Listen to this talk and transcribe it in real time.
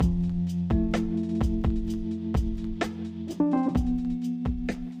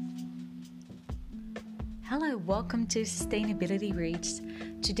welcome to Sustainability Reads.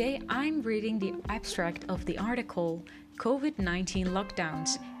 Today I'm reading the abstract of the article COVID-19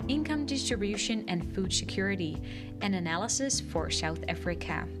 Lockdowns, Income Distribution and Food Security, an Analysis for South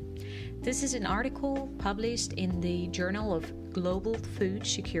Africa. This is an article published in the Journal of Global Food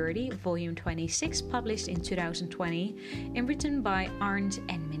Security, Volume 26, published in 2020, and written by Arndt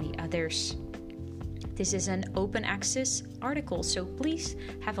and many others. This is an open access article, so please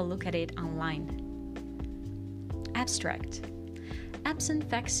have a look at it online. Abstract. Absent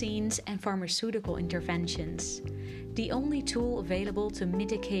vaccines and pharmaceutical interventions, the only tool available to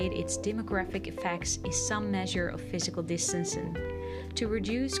mitigate its demographic effects is some measure of physical distancing, to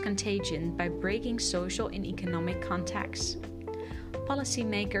reduce contagion by breaking social and economic contacts.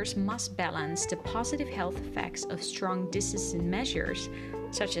 Policymakers must balance the positive health effects of strong distancing measures,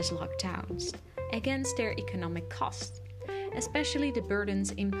 such as lockdowns, against their economic costs, especially the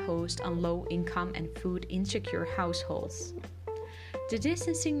burdens imposed on low-income and food-insecure households. The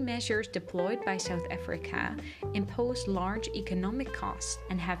distancing measures deployed by South Africa impose large economic costs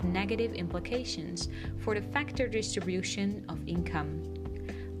and have negative implications for the factor distribution of income.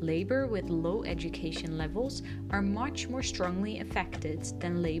 Labor with low education levels are much more strongly affected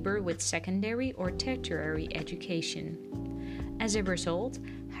than labor with secondary or tertiary education. As a result,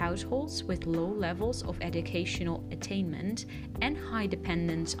 households with low levels of educational attainment and high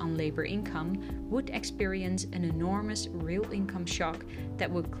dependence on labor income would experience an enormous real income shock that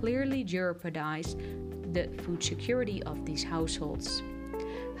would clearly jeopardize the food security of these households.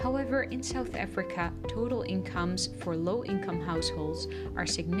 However, in South Africa, total incomes for low-income households are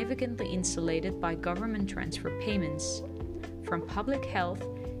significantly insulated by government transfer payments. From public health,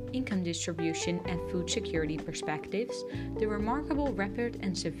 income distribution and food security perspectives, the remarkable rapid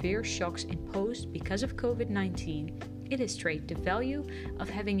and severe shocks imposed because of COVID-19 illustrate the value of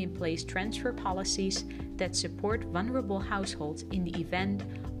having in place transfer policies that support vulnerable households in the event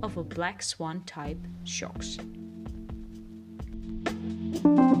of a black swan type shocks.